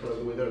 friends, like kind of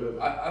the way they're living?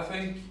 I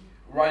think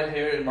right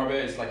here in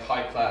Marbella it's like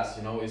high class,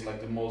 you know, it's like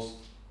the most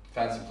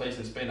fancy place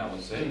in Spain, I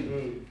would say.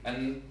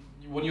 And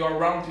when you're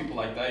around people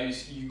like that,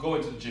 you go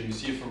into the gym, you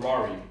see a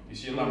Ferrari, you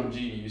see a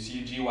Lamborghini, you see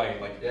a G-Wagon,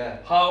 like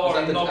how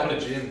are you not going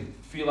to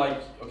feel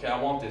like, okay,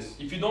 I want this?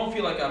 If you don't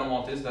feel like I don't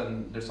want this,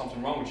 then there's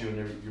something wrong with you and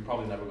you're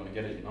probably never going to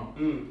get it, you know?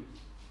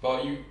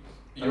 But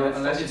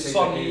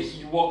suddenly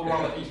you walk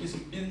around, like,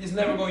 he's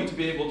never going to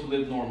be able to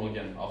live normal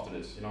again after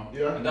this, you know?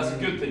 Yeah. And that's a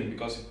good thing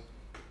because it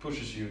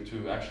pushes you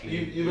to actually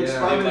you've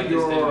expanded like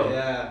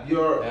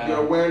your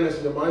awareness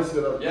and your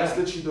mindset. That's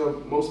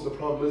literally most of the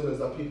problem, isn't it? Is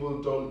that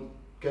people don't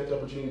get the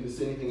opportunity to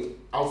see anything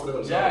outside of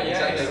themselves.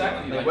 Yeah,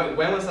 exactly. Like,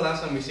 when was the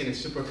last time we seen a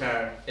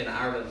supercar in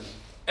Ireland?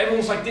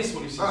 Everyone's like this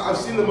when you see. I've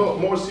seen the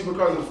more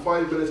supercars in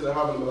 5 minutes than I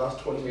have in the last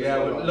 20 minutes.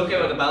 Yeah, we look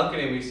out at the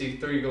balcony and we see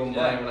 3 going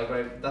by and we're like,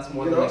 right, that's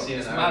more than we've seen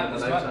in Ireland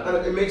in a lifetime.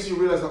 And it makes you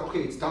realise that,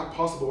 okay, it's that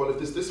possible. Well, if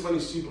there's this many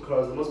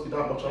supercars, there must be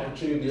that much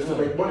opportunities to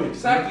make money.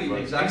 Exactly.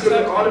 Because in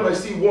Ireland I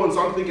see one,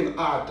 so I'm thinking,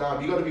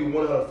 damn, you got to be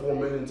 1 out of 4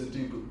 million to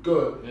do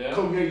good. Yeah.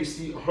 Come here, you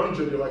see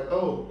 100, you're like,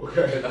 oh,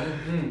 okay.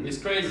 It's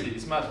crazy.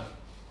 It's mad.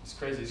 It's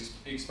crazy.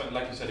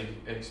 Like you said, it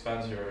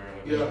expands your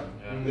vision.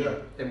 Yeah.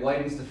 It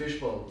widens the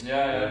fishbowl.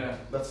 Yeah.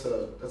 That's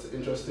an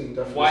interesting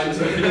definition. Widens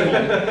the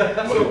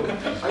fishbowl. So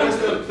I guess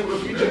that for the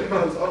future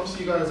plans,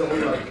 obviously you guys are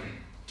only like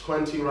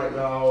 20 right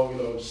now, you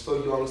know,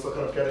 still young, still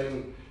kind of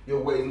getting your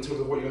way in terms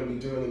of what you're going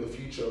to be doing in the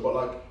future. But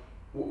like,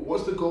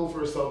 what's the goal for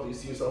yourself that you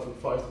see yourself in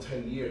 5 to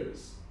 10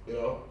 years? You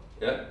know?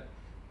 Yeah.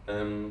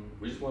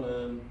 We just want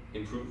to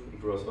improve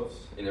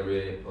ourselves in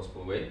every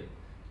possible way.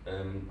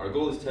 Our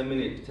goal is 10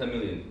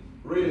 million.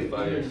 Really? In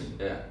 5 years.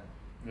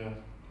 Yeah.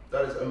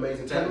 That is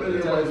amazing. 10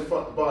 million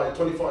by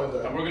 25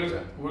 then. And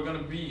we're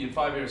gonna be in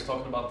 5 years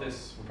talking about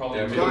this. We're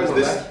probably guys,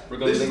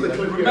 this is the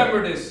clip here.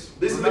 Remember this.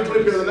 This is the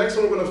clip here. The next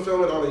one we're gonna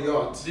film it on a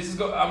yacht. This is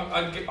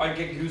I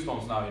get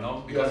goosebumps now, you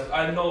know, because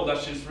I know that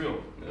shit's real.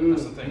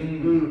 That's the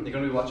thing. You're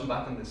gonna be watching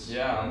back on this.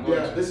 Yeah, I'm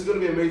going to. This is gonna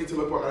be amazing to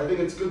look back. I think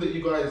it's good that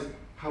you guys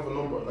have a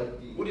number. Like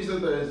what you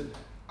said there is,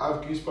 I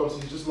have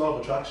goosebumps. You just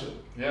love attraction.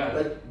 Yeah.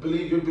 Like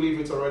you believe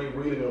it's already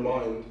real in your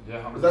mind.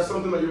 Yeah. 100%. Is that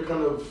something that you're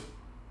kind of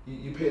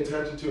you pay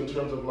attention to in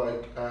terms of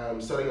like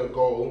setting a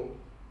goal,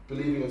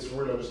 believing it's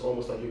real, or just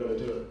almost like you're gonna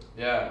do it?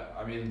 Yeah,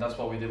 I mean that's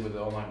what we did with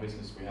the online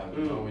business we have.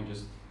 You know, we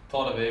just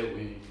thought of it.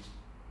 We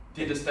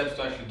did the steps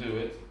to actually do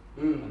it,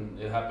 and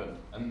it happened.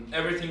 And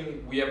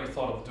everything we ever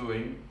thought of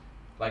doing,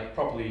 like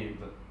properly,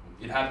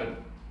 it happened.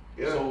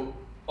 Yeah. So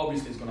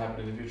obviously it's gonna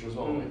happen in the future as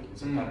well. Like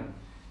it's a pattern.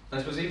 I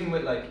suppose even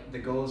with like the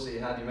goals that you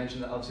had, you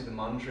mentioned that obviously the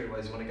monetary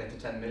wise you want to get to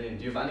 10 million.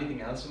 Do you have anything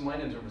else in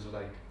mind in terms of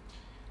like?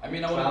 I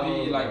mean, I want to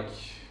be like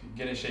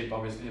get in shape.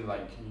 Obviously,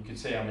 like you could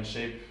say I'm in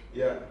shape.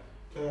 Yeah.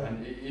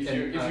 And if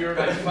you're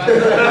like fat,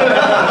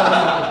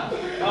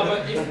 no,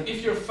 but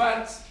if you're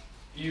fat,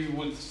 you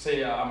would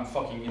say I'm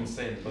fucking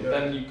insane. But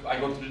then I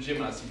go to the gym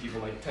and I see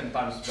people like 10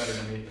 times better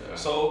than me. Yeah.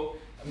 So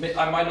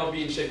I might not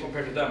be in shape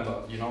compared to them,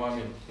 but you know what I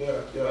mean.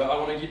 Yeah. I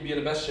want to be in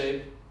the best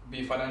shape,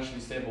 be financially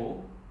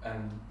stable,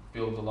 and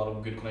build a lot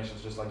of good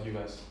connections, just like you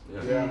guys.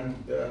 Yeah.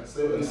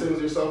 Same as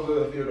yourself,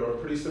 Theodore.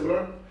 Pretty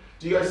similar.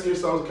 Do you guys see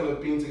yourselves kind of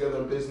being together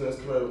in business,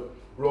 kind of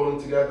rolling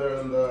together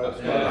and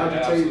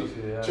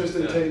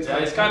Tristan Tate? Yeah,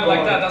 it's kind of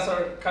like that. That's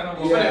our kind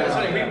of.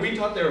 We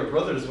thought they were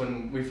brothers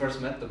when we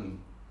first met them.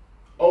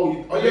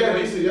 Oh yeah,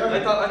 basically, yeah. I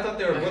thought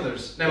they were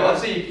brothers. Now,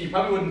 obviously, you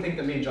probably wouldn't think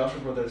that me and Josh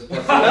were brothers.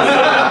 But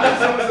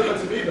someone said that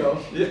to me though.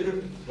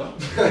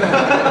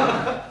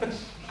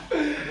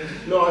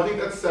 No, I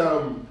think that's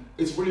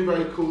it's really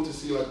very cool to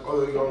see like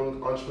other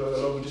young entrepreneurs.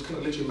 I know we just kind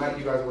of literally met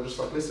you guys and we're just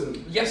like,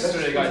 listen.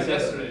 Yesterday,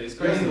 it's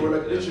crazy. We're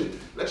like, literally,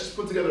 let's just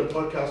put together a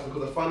podcast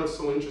because I find it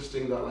so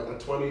interesting that like at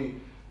 20,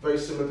 very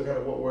similar to kind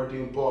of what we're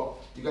doing, but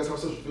you guys have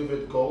such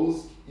vivid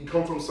goals. You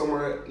come from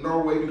somewhere,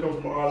 Norway, we come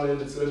from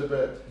Ireland, it's a little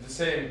bit the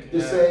same,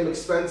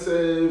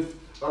 expensive.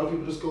 A lot of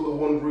people just go the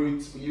one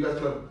route, but you guys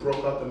kind of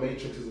broke out the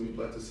matrix, as we'd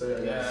like to say,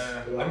 I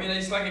guess. You know? I mean,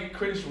 it's like a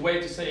cringe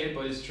way to say it,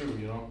 but it's true,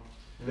 you know.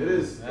 It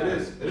is.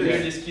 You hear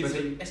these kids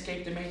say,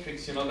 escape the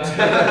matrix, you know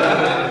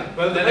that.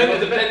 Well, then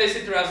they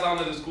sit their ass down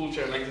in the school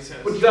chair like this.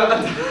 But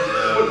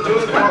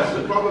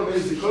the problem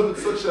is, because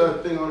it's such a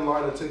thing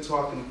online and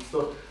TikTok and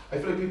stuff, I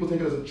feel like people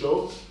think it as a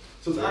joke.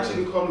 So it's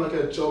actually become like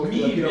a joke.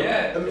 Meme, like, you know,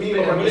 a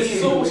meme. But it's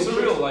so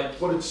surreal, like.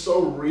 But it's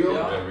so real.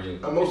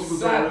 And most people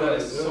sad don't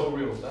realize that it's so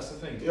real. That's the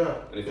thing. Yeah.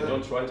 And if you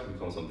don't try to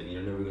become something,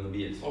 you're never gonna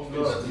be it.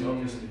 Obviously.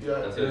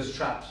 It's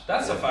trapped.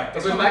 That's a fact.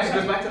 It goes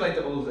back to like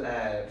the old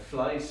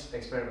flight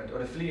experiment or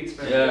the flea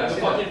experiment. Yeah. The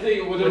fucking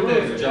thing with the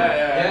roof.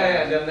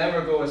 Yeah. They'll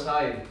never go as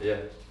high. Yeah.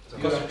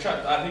 Because they're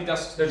trapped. I think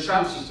that's the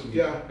trap system.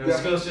 The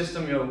school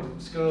system,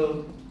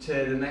 school to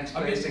the next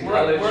place. We're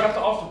at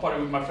the after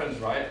party with my friends,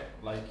 right?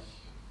 Like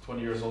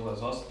 20 years old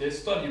as us. They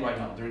study right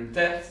now. They're in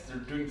debt. They're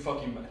doing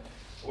fucking.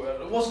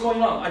 What's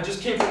going on? I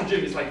just came from the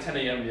gym. It's like 10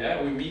 a.m.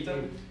 Yeah, we meet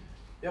them.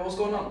 Yeah, what's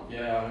going on?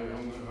 Yeah,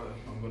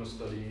 I'm gonna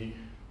study.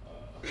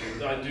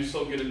 I do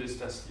so good in this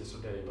test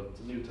yesterday, but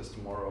the new test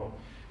tomorrow.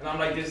 And I'm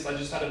like this. I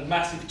just had a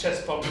massive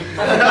chest pump.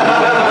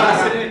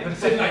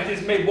 Sitting like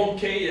this, made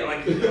 1K.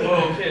 Like,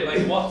 okay,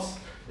 like what?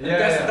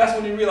 That's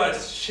when you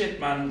realize, shit,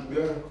 man.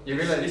 Yeah. You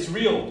realize it's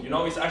real. You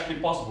know, it's actually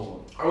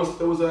possible.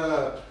 There was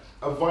a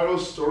viral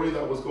story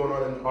that was going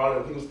on in Ireland.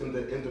 I think it was in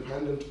the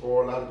Independent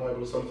or Lad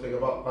Bible or something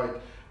about like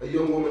a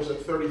young woman. She's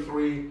like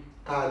 33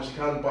 and she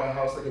can't buy a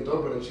house like in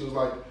Dublin. And she was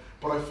like,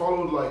 but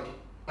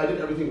I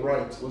did everything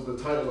right was the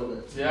title of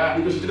it. Yeah.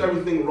 Because she did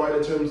everything right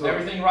in terms of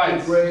everything right.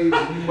 The grades,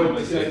 went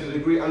to get the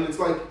degree, and it's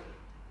like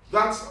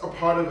that's a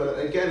part of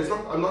it. Again, it's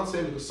not. I'm not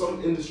saying because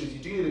some industries you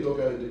do need to go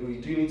get a degree.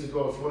 You do need to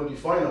go if you want to do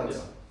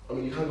finance. I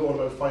mean, you can't go and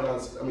learn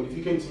finance. I mean, if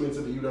you came to me and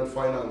said that you learned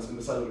finance in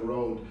the side of the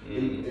road,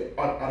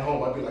 at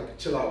home, I'd be like,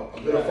 chill out.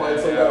 I'm gonna find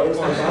somewhere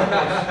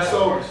else.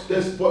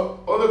 So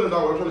but other than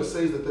that, what I'm trying to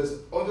say is that there's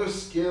other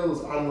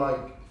skills and like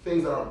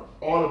things that are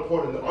all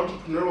important. The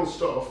entrepreneurial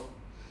stuff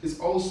is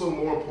also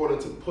more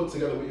important to put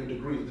together with your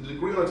degree. The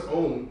degree on its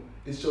own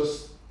is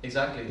just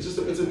exactly. It's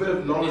a bit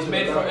of knowledge. It's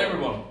made for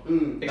everyone.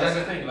 Exactly. That's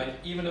the thing. Like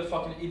even a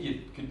fucking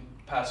idiot could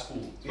pass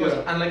school.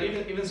 Yeah. And like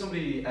even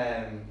somebody,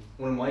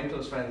 one of my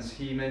close friends,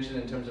 he mentioned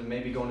in terms of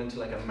maybe going into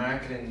like a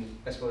marketing,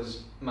 I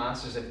suppose,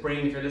 masters. Like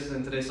Brain, if you're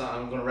listening to this,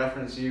 I'm going to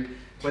reference you.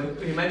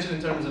 But he mentioned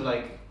in terms of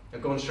like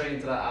going straight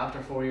into that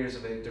after 4 years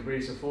of a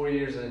degree, so 4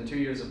 years and then 2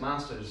 years of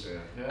masters.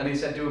 Yeah. And he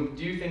said, do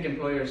you think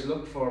employers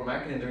look for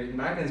marketing?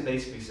 Marketing is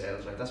basically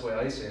sales, right? That's the way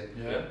I see it.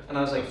 Yeah. And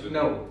I was like,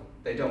 no.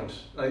 They don't.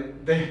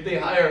 Like they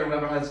hire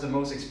whoever has the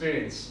most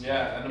experience.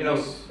 Yeah, and you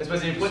know,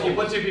 especially you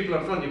put two people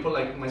up front. You put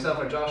like myself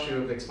or Josh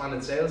who have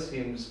expanded sales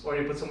teams, or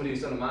you put somebody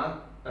who's done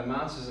a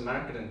master's in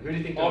marketing. Who do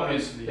you think?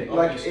 Obviously,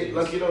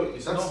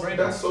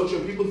 that's so true.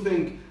 People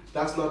think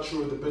that's not true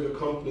with the bigger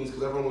companies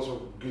because everyone wants to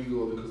work with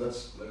Google because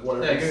that's like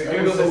whatever. Yeah,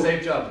 Google's a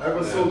safe job.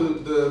 Everyone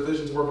sold the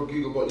vision to work with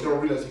Google, but you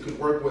don't realize you could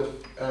work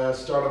with a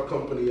startup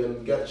company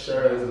and get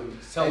shares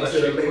and sell that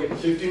shit make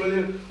 50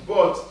 million.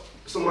 But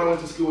someone I went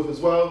to school with as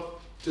well.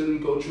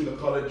 Didn't go through the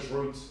college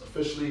route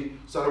officially,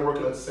 started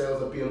working at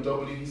sales at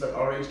BMW. He's like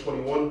our age,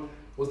 21,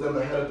 was then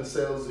the head of the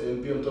sales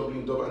in BMW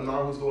in Dublin, and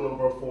now he's going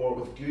over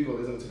with Google,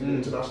 isn't it, to do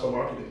international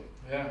marketing.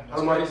 Yeah,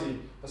 that's crazy.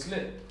 That's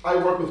lit. I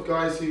work with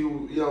guys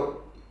who,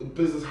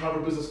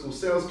 Harvard Business School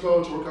sales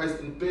coach, or guys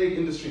in big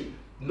industry.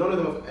 None of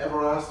them have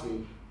ever asked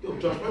me, yo,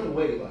 Josh, by the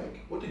way, like,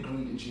 what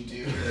degree did you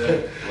do?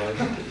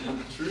 Yeah,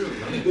 true.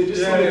 They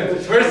just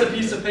where's the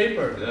piece of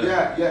paper?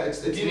 Yeah,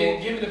 it's give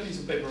me the piece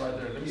of paper right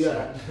there. Let me see.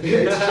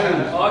 It's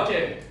changed.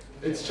 Okay.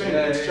 It's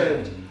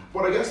changed.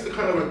 But I guess the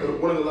kind of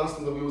like one of the last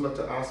things that we always like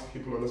to ask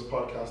people on this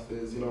podcast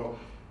is,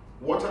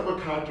 what type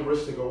of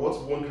characteristic or what's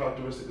one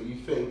characteristic that you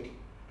think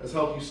has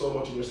helped you so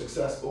much in your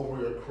success over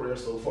your career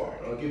so far?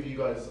 And I'll give you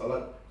guys, I'll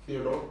let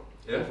Theodore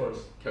go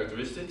first.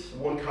 Characteristics?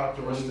 One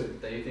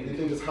characteristic that you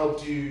think has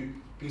helped you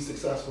be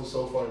successful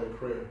so far in your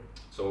career.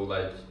 So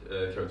like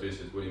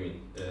characteristics, what do you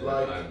mean?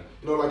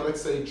 Like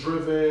let's say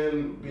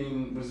driven,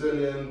 being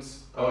resilient,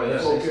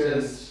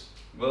 focused.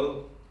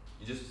 Well,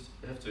 you just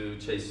have to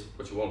chase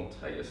what you want,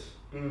 I guess.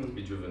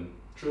 Be driven.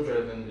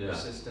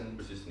 Persistent.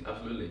 Persistent,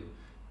 absolutely.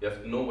 You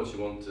have to know what you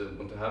want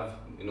to have.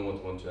 You know what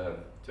you want to have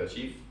to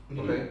achieve.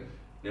 Okay.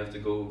 You have to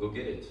go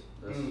get it.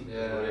 That's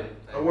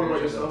And what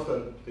about yourself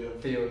then,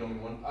 Theo, number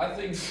one. I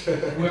think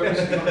whoever's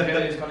gonna get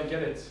it is gonna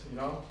get it.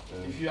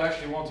 If you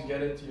actually want to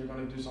get it, you're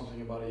gonna do something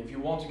about it. If you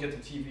want to get the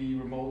TV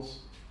remote,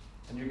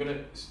 and you're gonna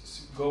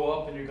go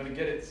up and you're gonna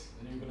get it,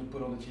 and you're gonna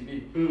put on the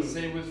TV.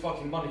 Same with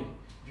fucking money.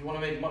 If you want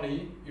to make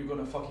money, you're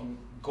gonna fucking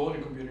go on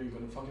your computer. You're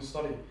gonna fucking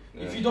study.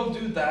 Yeah. If you don't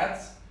do that,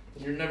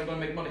 you're never gonna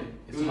make money.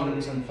 It's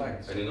 100%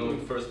 fact.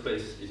 And first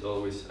place is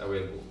always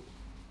available.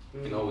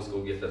 You can always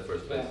go get that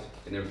first place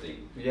in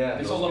everything. Yeah,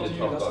 it's all up to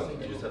you. That's the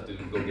thing. You just have to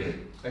go get it.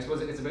 I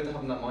suppose it's about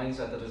having that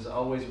mindset that there's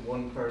always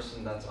one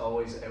person that's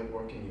always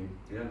outworking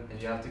you. Yeah.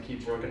 And you have to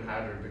keep working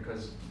harder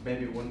because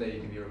maybe one day you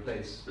can be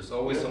replaced. There's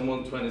always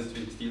someone trying to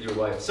steal your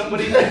wife.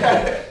 Somebody.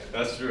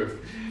 That's true.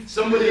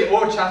 Somebody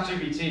or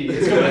ChatGPT.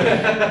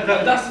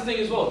 That's the thing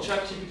as well.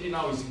 ChatGPT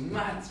now is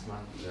mad, man.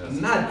 Yes.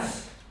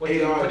 Nuts. What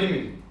do you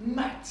mean?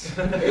 Mad.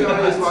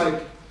 AI is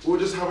like. We were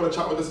just having a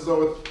chat with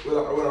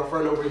our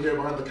friend over here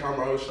behind the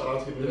camera. Shout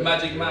out to him. The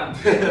magic man.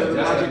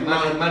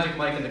 Magic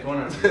Mike in the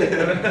corner.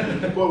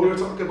 But we were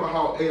talking about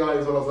how AI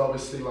is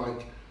obviously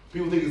like,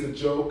 people think it's a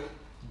joke,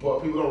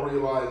 but people don't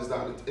realize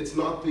that it's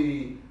not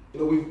the,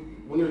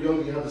 when you're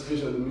younger you have this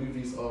vision of the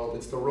movies of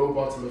it's the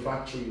robots in the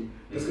factory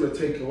that's going to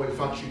take away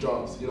factory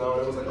jobs, and it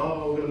was like,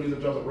 oh, we're going to lose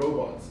the jobs of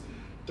robots.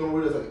 Don't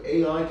realize like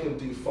AI can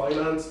do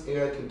finance,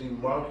 AI can do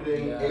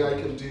marketing,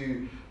 AI can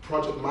do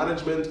project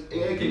management,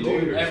 AI can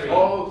do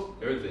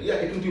everything. Yeah,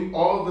 it can do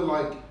all the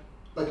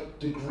like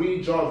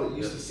degree jobs that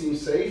used to seem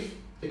safe.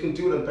 It can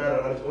do it and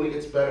better, and it only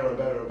gets better and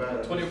better and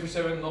better.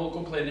 24/7, no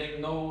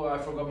complaining, no I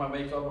forgot my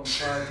makeup, I'm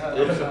tired,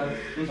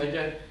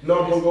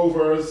 no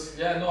hangovers.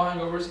 Yeah, no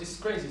hangovers. It's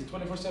crazy.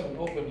 24/7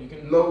 open. You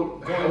can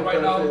go in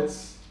right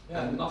benefits.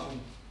 now. Yeah, nothing.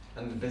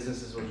 And the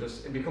businesses will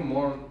just become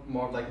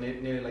more like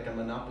nearly like a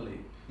monopoly.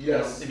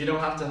 Yes. If you don't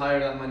have to hire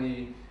that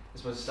many, I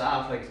suppose,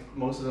 staff, like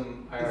most of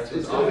them are.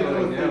 It's going to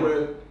become a thing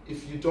where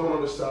if you don't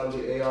understand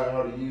the AI,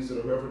 how to use it,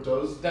 or whoever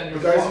does, then the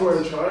guys who are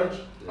in charge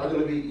are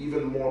going to be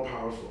even more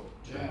powerful.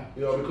 Yeah.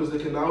 Because they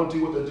can now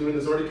do what they're doing.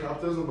 There's already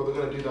capitalism, but they're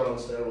going to do that on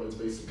steroids,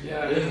 basically.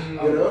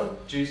 Yeah.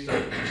 Juiced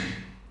up.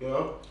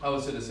 I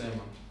would say the same, man.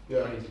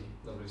 Yeah. Crazy.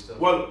 Lovely stuff.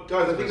 Well,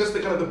 guys, I think that's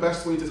the kind of the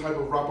best way to type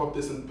of wrap up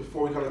this, and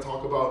before we kind of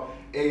talk about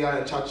AI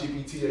and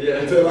ChatGPT and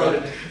get into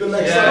like the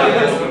next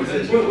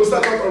side. We'll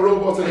start talking about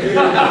robots and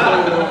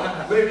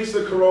AI. Maybe it's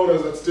the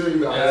coronas that's doing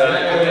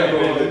that.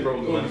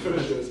 We'll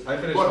finish this.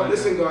 But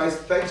listen, guys,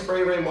 thanks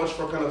very, very much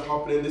for kind of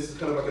hopping in. This is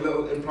kind of like a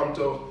little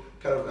impromptu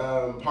kind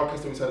of podcast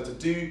that we decided to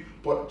do.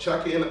 But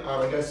check in, and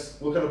I guess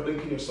we'll kind of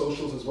link in your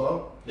socials as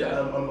well.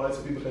 Online,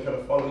 so people can kind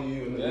of follow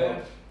you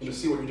and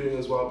see what you're doing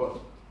as well. But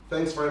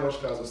thanks very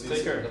much, guys. We'll see you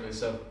soon. Lovely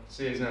stuff.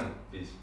 See you now. Peace.